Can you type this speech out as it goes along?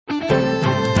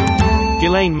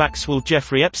Ghislaine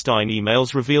Maxwell-Jeffrey Epstein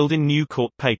emails revealed in new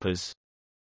court papers.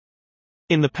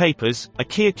 In the papers, a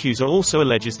key accuser also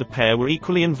alleges the pair were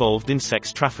equally involved in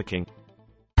sex trafficking.